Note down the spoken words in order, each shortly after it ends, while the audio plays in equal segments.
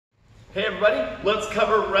Hey everybody, let's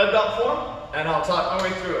cover red belt form and I'll talk my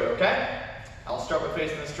way through it, okay? I'll start by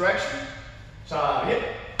facing this direction. hip,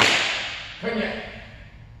 Hunya.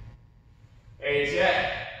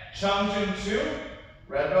 Eje, Changjun 2,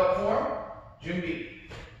 red belt form, Junbi.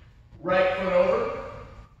 Right foot over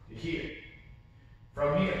to here.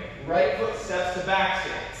 From here, right foot steps to back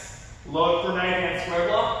stance. Load for 90-hand square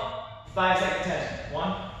block. 5-second tension.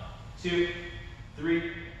 1, 2,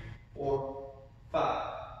 3, 4, 5.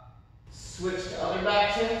 Switch to other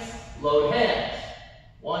back stance. Load hands.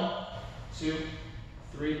 1, 2,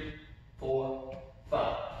 3, 4,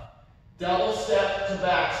 5. Double step to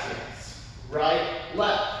back stance. Right,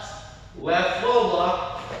 left. Left low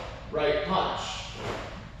block. Right punch.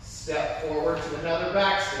 Step forward to another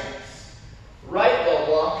back stance. Right low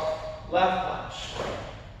block. Left punch.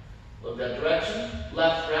 Look that direction.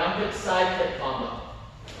 Left round kick, side kick combo.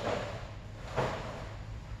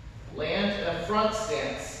 Land in a front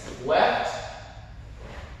stance. Left,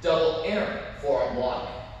 double inner forearm block.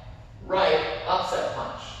 Right, upset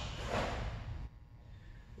punch.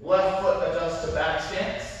 Left foot adjusts to back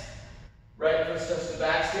stance. Right foot adjusts to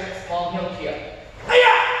back stance. Palm heel kia.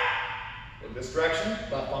 Look this direction,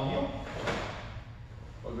 left palm heel.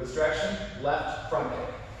 Look this direction, left front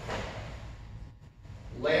kick.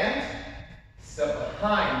 Land, step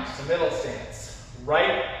behind to middle stance.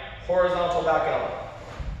 Right horizontal back elbow.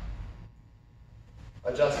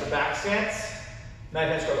 Adjust to back stance,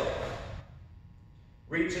 9-hand square block.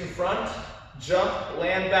 Reach in front, jump,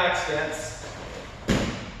 land back stance.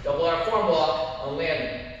 Double arm form block on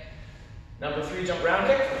landing. Number 3, jump round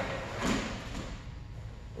kick.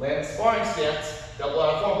 Land sparring stance, double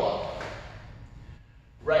arm form block.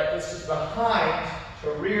 Right foot just behind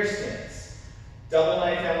to rear stance. Double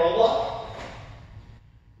knife hand low block.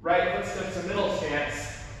 Right foot steps to middle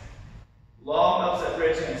stance. Long upset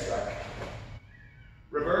bridge hand strike.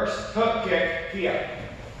 Reverse hook kick, kia.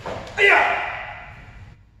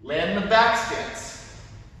 Land in the back stance.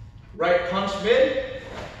 Right punch mid,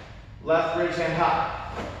 left bridge hand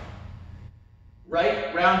high.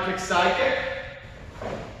 Right round kick, side kick.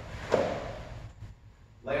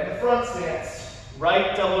 Land the front stance.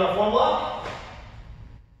 Right double arm form block.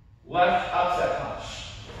 Left upset punch.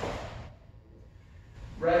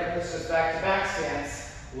 Right foot steps back to back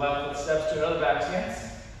stance. Left foot steps to another back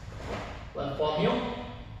stance. Left palm heel.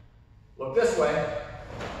 Look this way.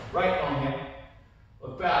 Right palm heel.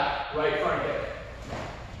 Look back. Right front kick.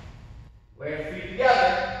 Land feet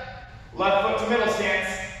together. Left foot to middle stance.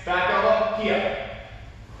 Back elbow. Kia.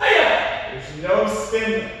 There's no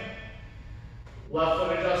spin there. Left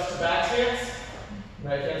foot adjusts to back stance.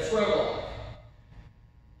 Right hand square block.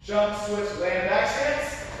 Jump, switch, land back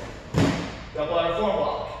stance. Double arm form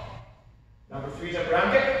block. Number 3, jump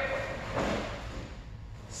round kick.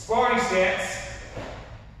 Sparring stance.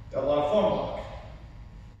 Double arm form block.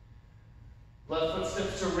 Left foot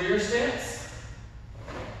steps to rear stance.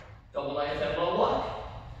 Double knife hand low block.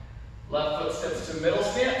 Left foot steps to middle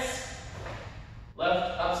stance.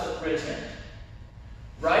 Left upset bridge hand.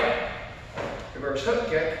 Right, reverse hook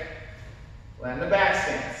kick. Land the back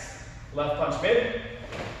stance. Left punch mid.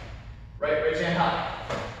 Right bridge hand high.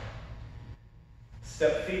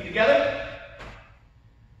 Step feet together.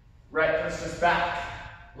 Right foot steps back.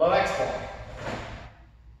 Low X ball.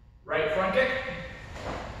 Right front kick.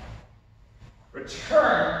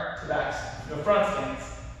 Return to the front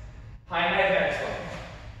stance. High knife X ball.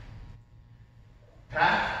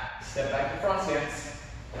 Pack. Step back to front stance.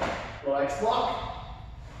 Low X block.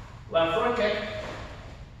 Left front kick.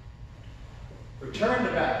 Return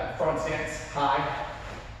to back front stance. High.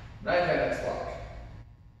 Right hand X block.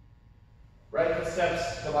 Right foot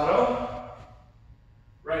steps to bottom.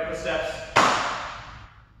 Right foot steps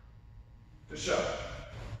to show.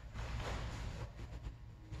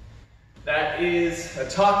 That is a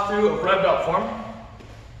talk through of red belt form.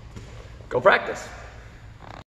 Go practice.